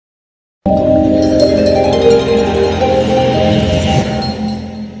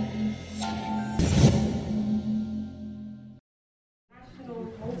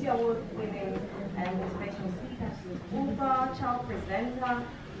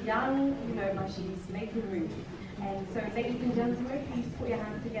young, but she's making moves. And so, ladies and gentlemen, please put your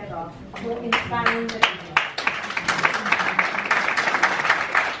hands together for Inspiring Vanessa.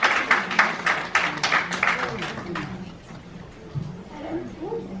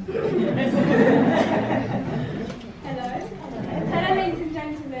 Hello, ladies and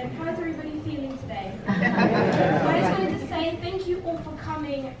gentlemen. How's everybody feeling today? I just wanted to say thank you all for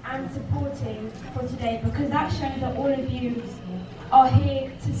coming and supporting for today, because that shows that all of you are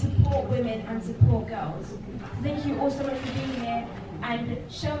here to support women and support girls. Thank you all so much for being here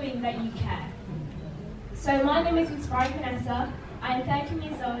and showing that you care. So my name is Inspiring Vanessa. I'm 13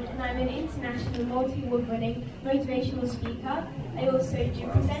 years old and I'm an international multi-award winning motivational speaker. I also do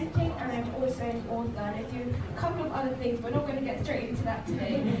presenting and I'm also an author, and I do a couple of other things. We're not going to get straight into that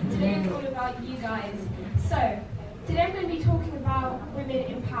today. Today is all about you guys. So today I'm going to be talking about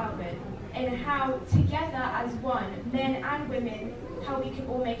women empowerment and how together as one, men and women, how we can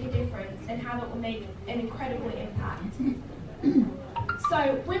all make a difference and how that will make an incredible impact.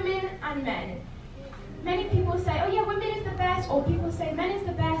 So women and men. Many people say, oh yeah, women is the best, or people say men is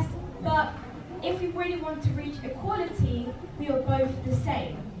the best, but if we really want to reach equality, we are both the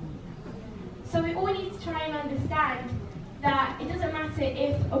same. So we all need to try and understand that it doesn't matter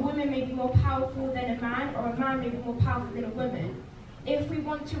if a woman may be more powerful than a man, or a man may be more powerful than a woman. If we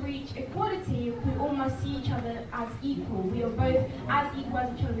want to reach equality, we all must see each other as equal. We are both as equal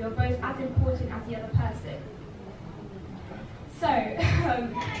as each other, we are both as important as the other person. So,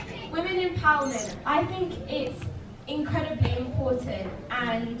 women empowerment, I think it's incredibly important,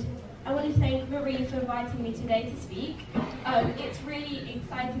 and I want to thank Marie for inviting me today to speak. It's really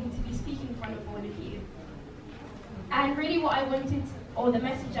exciting to be speaking in front of all of you. And really what I wanted, or the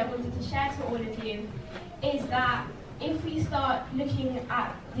message I wanted to share to all of you, is that if we start looking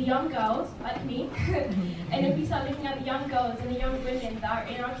at the young girls, like me, and if we start looking at the young girls and the young women that are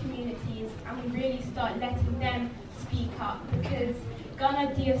in our communities, and we really start letting them speak up, because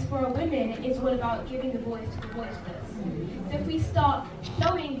Ghana Diaspora Women is all about giving the voice to the voiceless. So if we start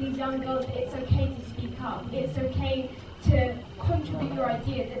showing these young girls that it's okay to speak up, it's okay to contribute your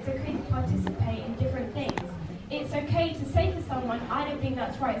ideas, it's okay to participate in different things. It's okay to say to someone, I don't think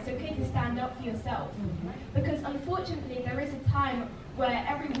that's right, it's okay to stand up for yourself. Because unfortunately there is a time where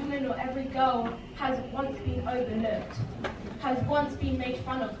every woman or every girl has once been overlooked, has once been made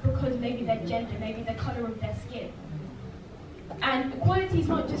fun of because maybe their gender, maybe the colour of their skin. And equality is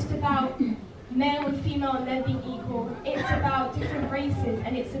not just about male and female and them being equal, it's about different races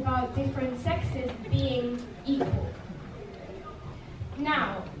and it's about different sexes being equal.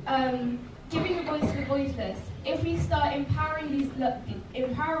 Now, giving a voice to the voiceless, if we start empowering these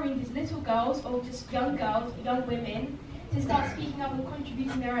little girls, or just young girls, young women, to start speaking up and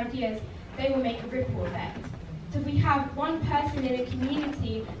contributing their ideas, they will make a ripple effect. So if we have one person in a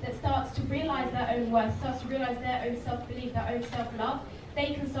community that starts to realise their own worth, starts to realise their own self-belief, their own self-love,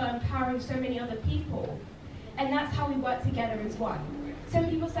 they can start empowering so many other people. And that's how we work together as one. Some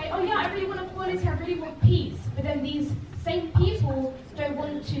people say, oh yeah, I really want equality, I really want peace. But then these same people don't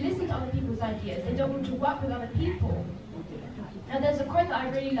want to listen to other people's ideas. They don't want to work with other people. Now there's a quote that I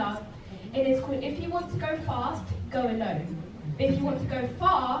really love. It is called, if you want to go fast, go alone. If you want to go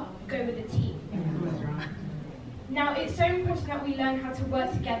far, go with a team. Now, it's so important that we learn how to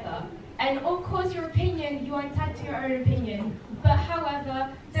work together. And of course, your opinion, you are entitled to your own opinion. But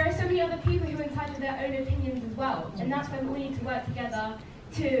however, there are so many other people who are entitled to their own opinions as well. And that's why we all need to work together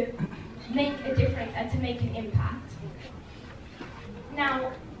to make a difference and to make an impact.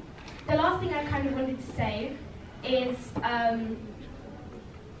 Now, the last thing I kind of wanted to say is,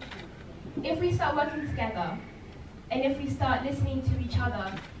 if we start working together, and if we start listening to each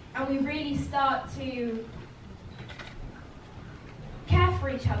other, and we really start to care for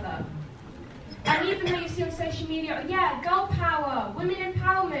each other. And even though you see on social media, yeah, girl power, women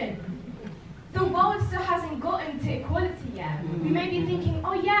empowerment, the world still hasn't gotten to equality yet. We may be thinking,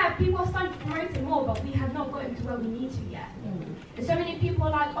 oh yeah, people are starting to promote it more, but we have not gotten to where we need to yet. And so many people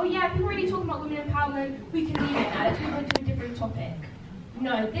are like, oh yeah, people are already talking about women empowerment, we can leave it now, let's move on to a different topic.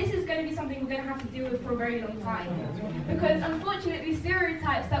 No, this is going to be something we're going to have to deal with for a very long time. Because unfortunately,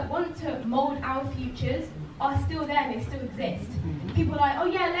 stereotypes that want to mold our futures are still there and they still exist. People are like, oh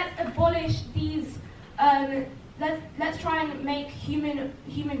yeah, let's abolish these, let's try and make human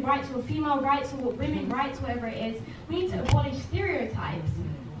rights or female rights or women rights, whatever it is. We need to abolish stereotypes.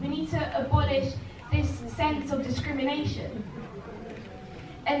 We need to abolish this sense of discrimination.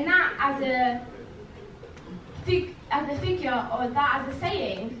 And that as a figure, or that as a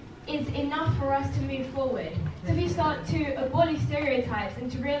saying, is enough for us to move forward. So if we start to abolish stereotypes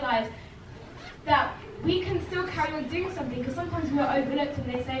and to realise that we can still carry on doing something, because sometimes we're overlooked and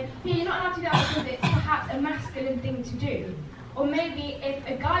they say, hey, you're not allowed to do that because it's perhaps a masculine thing to do. Or maybe if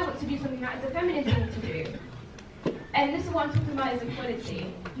a guy wants to do something that is a feminine thing to do. And this is what I'm talking about, is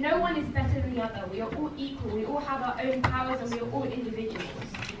equality. No one is better than the other. We are all equal. We all have our own powers and we are all individuals.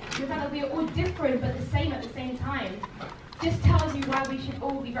 The fact that we are all different but the same at the same time just tells you why we should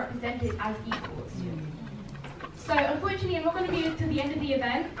all be represented as equals. So unfortunately, I'm not going to be to the end of the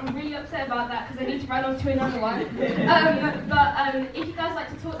event. I'm really upset about that because I need to run on to another one. But if you guys like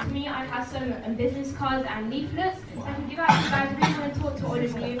to talk to me, I have some business cards and leaflets I can give out to you guys. I really want to talk to all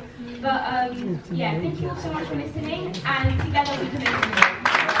of you. But yeah, thank you all so much for listening, and together we can make it work.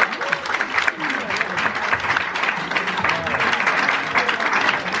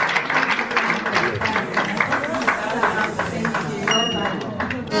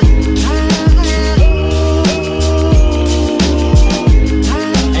 Thank you.